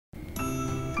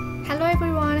Hello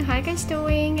everyone, how are you guys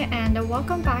doing? And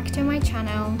welcome back to my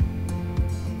channel.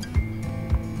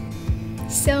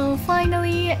 So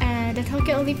finally, the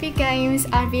Tokyo Olympic Games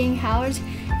are being held,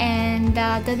 and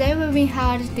the day when we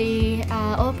had the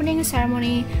opening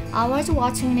ceremony, I was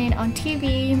watching it on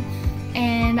TV,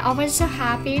 and I was so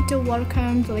happy to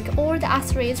welcome all the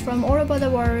athletes from all over the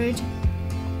world.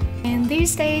 And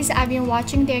these days I've been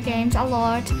watching their games a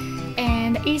lot,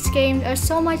 and each game are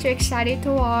so much excited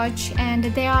to watch, and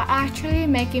they are actually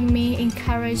making me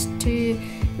encouraged to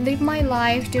live my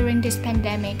life during this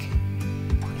pandemic.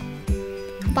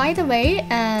 By the way,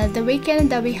 the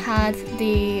weekend that we had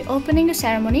the opening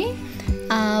ceremony,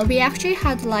 we actually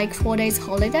had like 4 days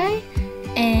holiday,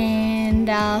 and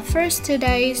first 2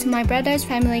 days my brother's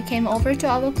family came over to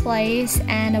our place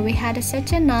and we had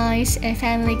such a nice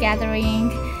family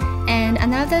gathering. And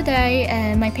another day,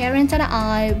 my parents and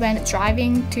I went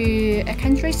driving to a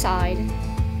countryside,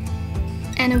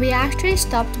 and we actually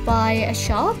stopped by a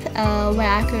shop where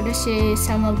I could see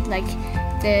some of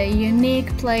the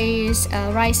unique place,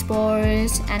 rice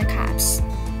balls and cups.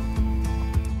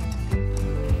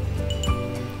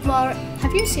 Well,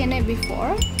 have you seen it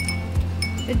before?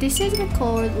 This is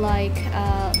called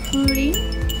Pottery,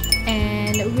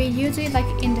 and we use it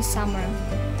in the summer.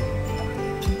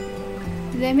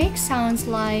 They make sounds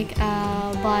by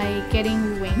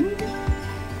getting wind,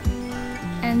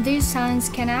 and these sounds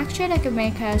can actually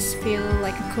make us feel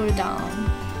cool down.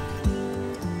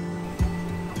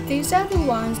 These are the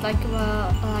ones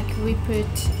we put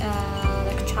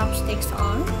chopsticks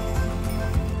on.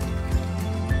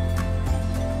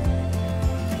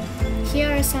 Here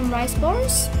are some rice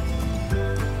balls.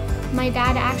 My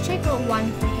dad actually got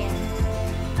one for him.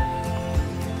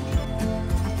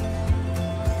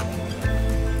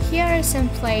 Here are some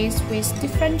plates with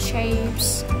different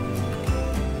shapes.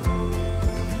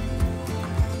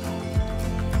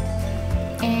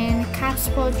 And cups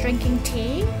for drinking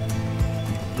tea.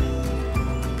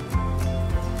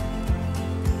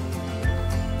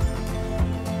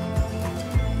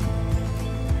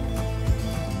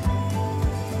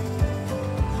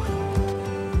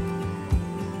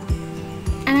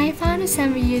 And I found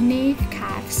some unique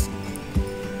cups.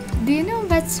 Do you know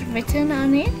what's written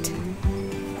on it?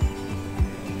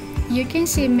 You can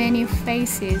see many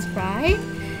faces, right?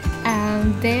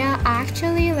 They are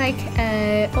actually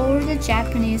all the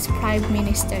Japanese prime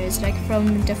ministers,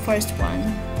 from the first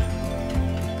one.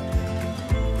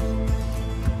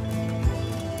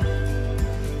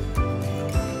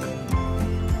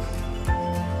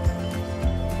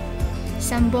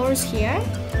 Some balls here.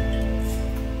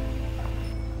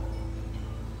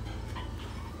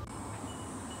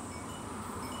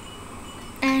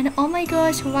 And oh my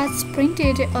gosh, what's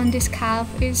printed on this cup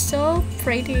is so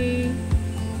pretty.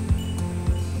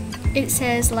 It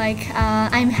says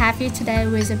I'm happy today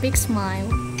with a big smile.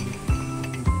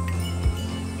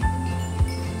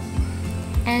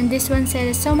 And this one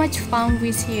says so much fun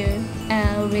with you,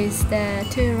 with the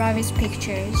two rabbit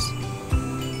pictures.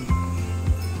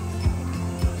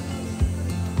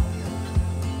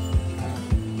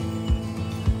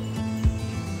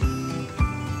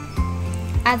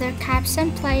 Other cups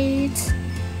and plates.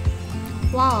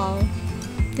 Wow,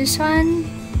 this one,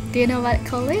 do you know what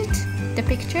call it? The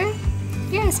picture?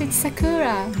 Yes, it's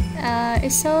sakura.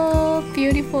 It's so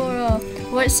beautiful.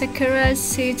 What sakura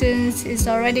seasons is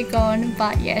already gone,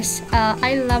 but yes,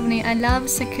 I love it. I love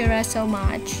sakura so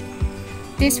much.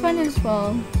 This one as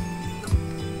well.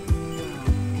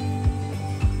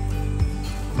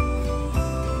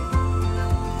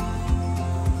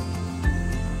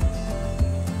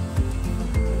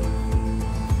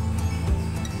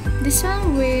 This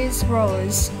one with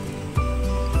rose.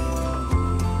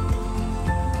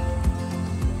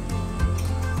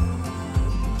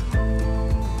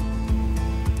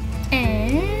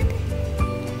 And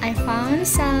I found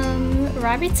some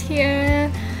rabbits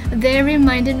here. They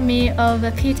reminded me of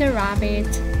a Peter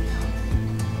Rabbit.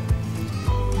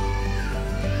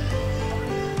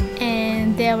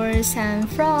 And there were some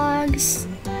frogs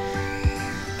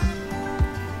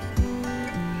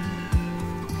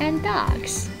and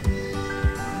dogs.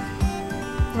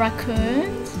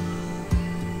 Raccoons,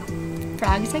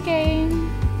 frogs again.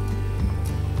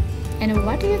 And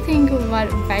what do you think what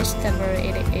vegetable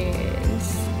it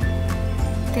is?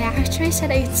 They actually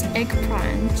said it's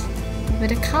eggplant, but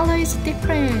the color is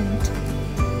different.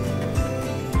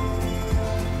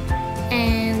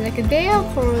 And they are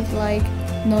called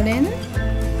noren,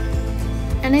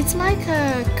 and it's like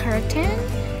a curtain.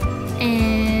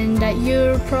 And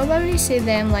you'll probably see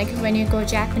them when you go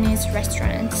Japanese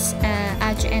restaurants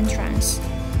at the entrance.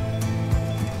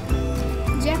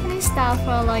 Japanese stuff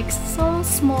are like so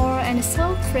small and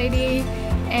so pretty,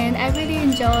 and I really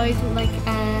enjoyed like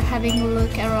having a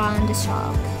look around the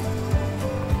shop.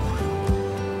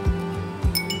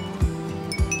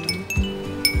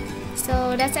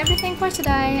 So that's everything for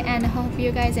today, and I hope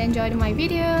you guys enjoyed my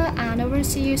video, and I will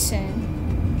see you soon.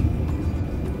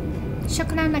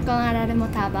 شكرا لكم على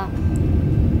المتابعة.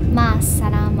 مع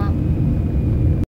السلامة.